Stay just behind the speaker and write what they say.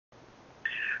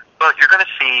Well, you're going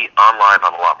to see OnLive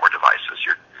on a lot more devices.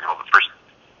 The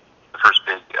first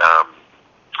big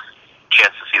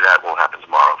chance to see that will happen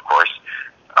tomorrow, of course.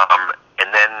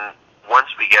 And then once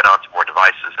we get onto more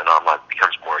devices and OnLive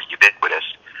becomes more ubiquitous,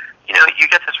 you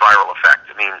get this viral effect.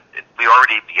 I mean, we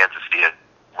already began to see it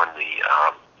when we,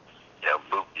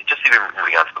 just even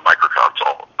moving on to the micro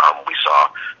console, we saw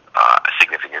a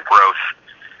significant growth.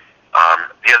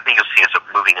 The other thing you'll see is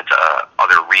moving into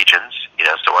other regions,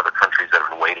 so other countries that have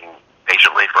been waiting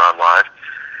patiently for OnLive.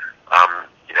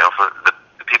 For the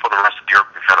people in the rest of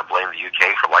Europe can kind of blame the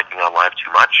UK for liking OnLive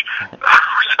too much.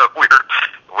 So we're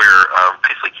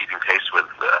basically keeping pace with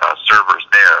servers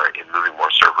there in moving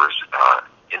more servers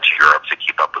into Europe to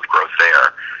keep up with growth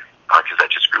there, because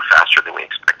that just grew faster than we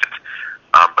expected.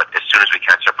 But as soon as we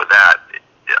catch up with that,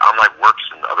 OnLive works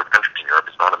in other countries in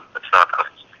Europe. It's not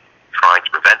us trying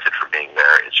to prevent it from being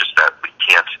there. It's just that we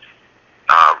can't.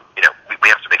 We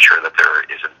have to make sure that there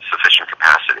isn't sufficient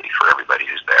capacity for everybody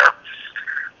who's there.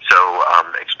 So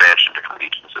expansion to different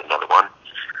regions is another one.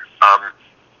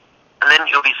 And then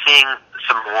you'll be seeing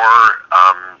some more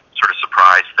sort of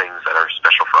surprise things that are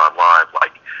special for OnLive,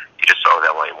 like you just saw with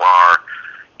LA Noir.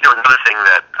 Another thing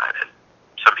that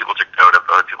some people took note of,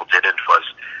 other people didn't, was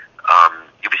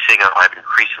you'll be seeing OnLive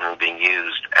increasingly being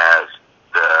used as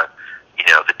the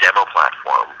demo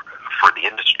platform for the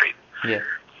industry. Yeah.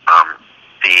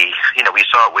 We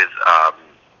saw it with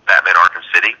Batman Arkham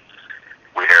City,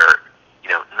 where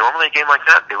normally a game like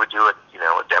that they would do a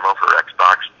demo for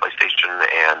Xbox, PlayStation,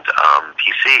 and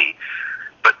PC,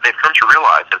 but they've come to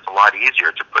realize that it's a lot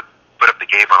easier to put up the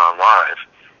game on OnLive,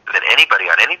 and then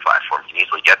anybody on any platform can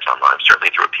easily get to OnLive,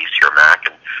 certainly through a PC or Mac,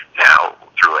 and now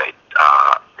through a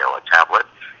tablet,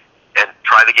 and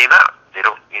try the game out. They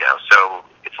don't, so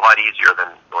it's a lot easier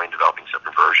than going and developing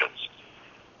separate versions.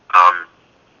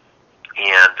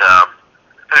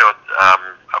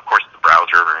 Of course, the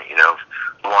browser,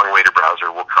 the long-awaited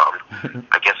browser will come.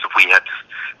 I guess if we had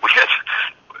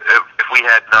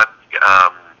not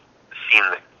seen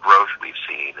the growth we've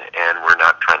seen, and we're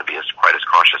not trying to be quite as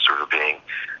cautious as we're being,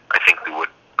 I think we would.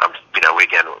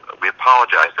 We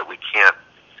apologize that we can't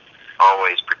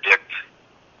always predict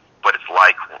what it's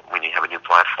like when you have a new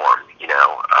platform.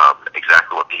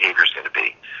 Exactly what behavior is going to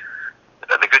be.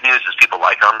 The good news is people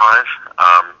like OnLive.